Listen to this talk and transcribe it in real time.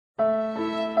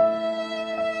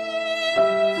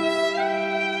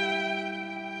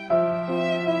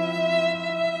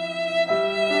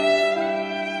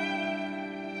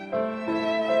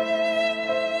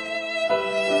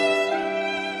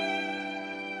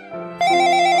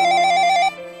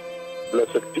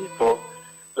blessed people.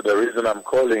 So the reason I'm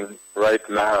calling right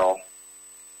now,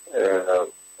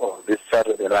 on this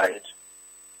Saturday night,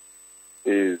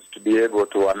 is to be able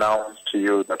to announce to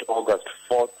you that August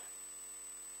 4th,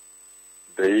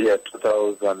 the year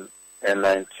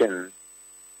 2019,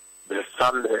 the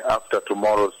Sunday after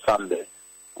tomorrow's Sunday,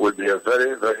 will be a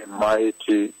very, very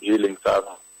mighty healing service.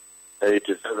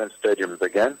 87 stadiums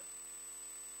again.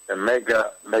 A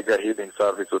mega healing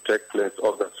service will take place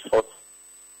August 4th,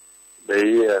 the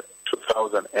year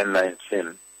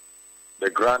 2019. The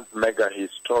grand mega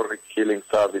historic healing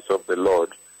service of the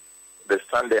Lord. The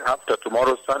Sunday after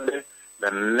tomorrow's Sunday,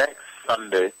 the next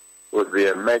Sunday will be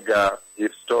a mega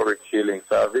historic healing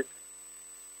service.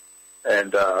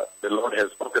 And the Lord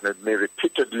has spoken to me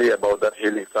repeatedly about that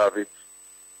healing service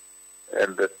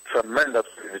and the tremendous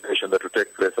visitation that will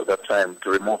take place at that time to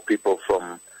remove people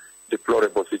from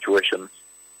deplorable situations.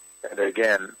 And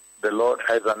again, the Lord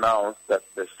has announced that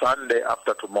the Sunday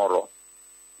after tomorrow,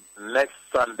 next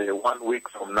Sunday, 1 week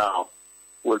from now,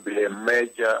 will be a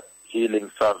major healing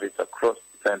service across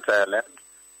the entire land,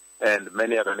 and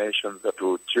many other nations that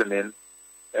will tune in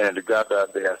and gather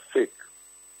their sick.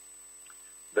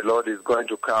 The Lord is going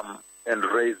to come and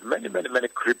raise many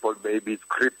crippled babies,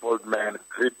 crippled men,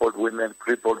 crippled women,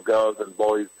 crippled girls and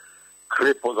boys.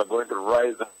 Cripples are going to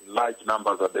rise in large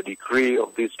numbers at the decree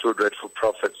of these two dreadful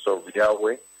prophets of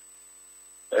Yahweh.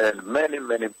 And many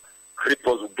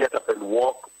cripples will get up and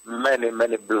walk. Many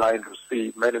blind will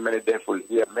see. Many deaf will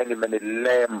hear. Many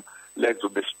lame legs will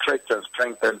be stretched and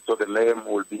strengthened so the lame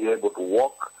will be able to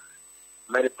walk.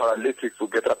 Many paralytics will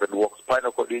get up and walk.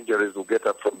 Spinal cord injuries will get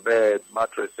up from beds,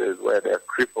 mattresses where they are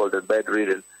crippled and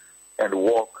bedridden and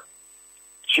walk.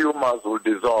 Tumors will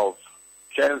dissolve.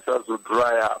 Cancers will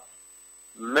dry up.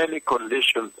 Many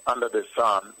conditions under the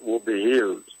sun will be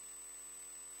healed.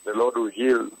 The Lord will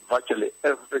heal virtually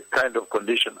every kind of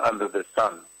condition under the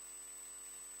sun.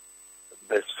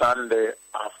 The Sunday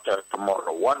after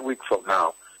tomorrow, 1 week from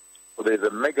now, so there's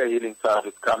a mega healing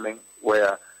service coming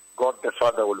where God the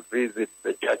Father will visit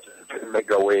the church in a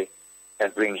mega way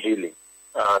and bring healing.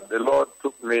 The Lord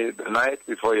took me the night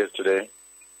before yesterday.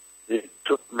 He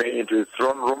took me into his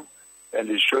throne room and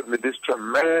he showed me these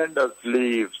tremendous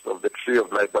leaves of the tree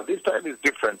of life. But this time is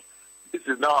different. This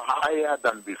is now higher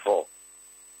than before.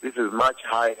 This is much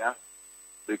higher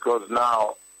because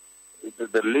now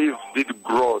the leaves did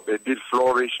grow. They did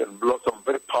flourish and blossom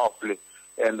very powerfully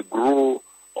and grew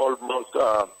almost,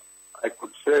 I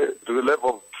could say, to the level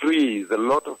of trees. A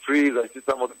lot of trees. I see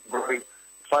some of them growing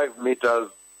 5 meters,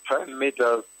 10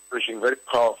 meters, pushing very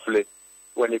powerfully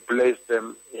when he placed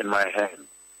them in my hand.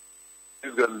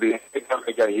 It's going to be a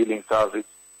mega healing service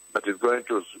that is going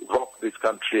to rock this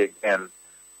country again.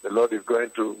 The Lord is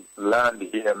going to land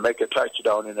here, make a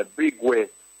touchdown in a big way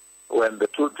when the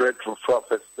two dreadful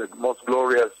prophets, the most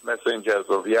glorious messengers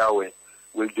of Yahweh,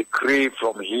 will decree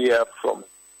from here, from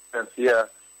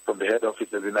the head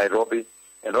offices in Nairobi,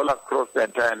 and all across the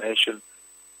entire nation,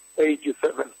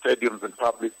 87 stadiums and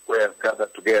public squares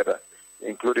gathered together,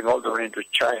 including all the way into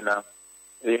China,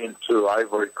 into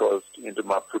Ivory Coast, into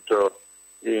Maputo,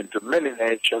 into many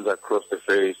nations across the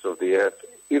face of the earth,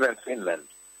 even Finland.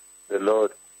 The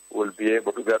Lord will be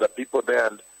able to gather people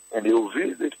there, and he will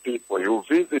visit people. He will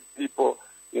visit people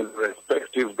in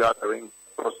respective gatherings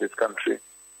across this country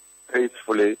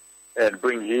faithfully and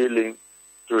bring healing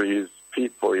to his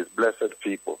people, his blessed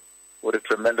people. What a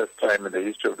tremendous time in the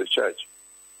history of the church.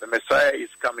 The Messiah is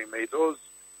coming. May those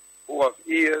who have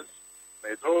ears,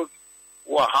 may those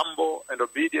who are humble and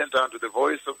obedient unto the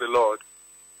voice of the Lord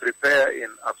prepare in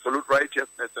absolute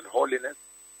righteousness and holiness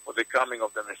for the coming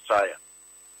of the Messiah.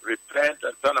 Repent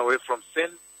and turn away from sin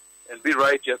and be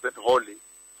righteous and holy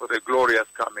for the glorious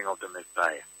coming of the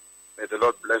Messiah. May the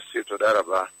Lord bless you. Toda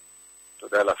Rabba,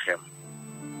 Toda Lachem.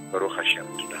 Baruch Hashem.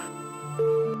 Toda.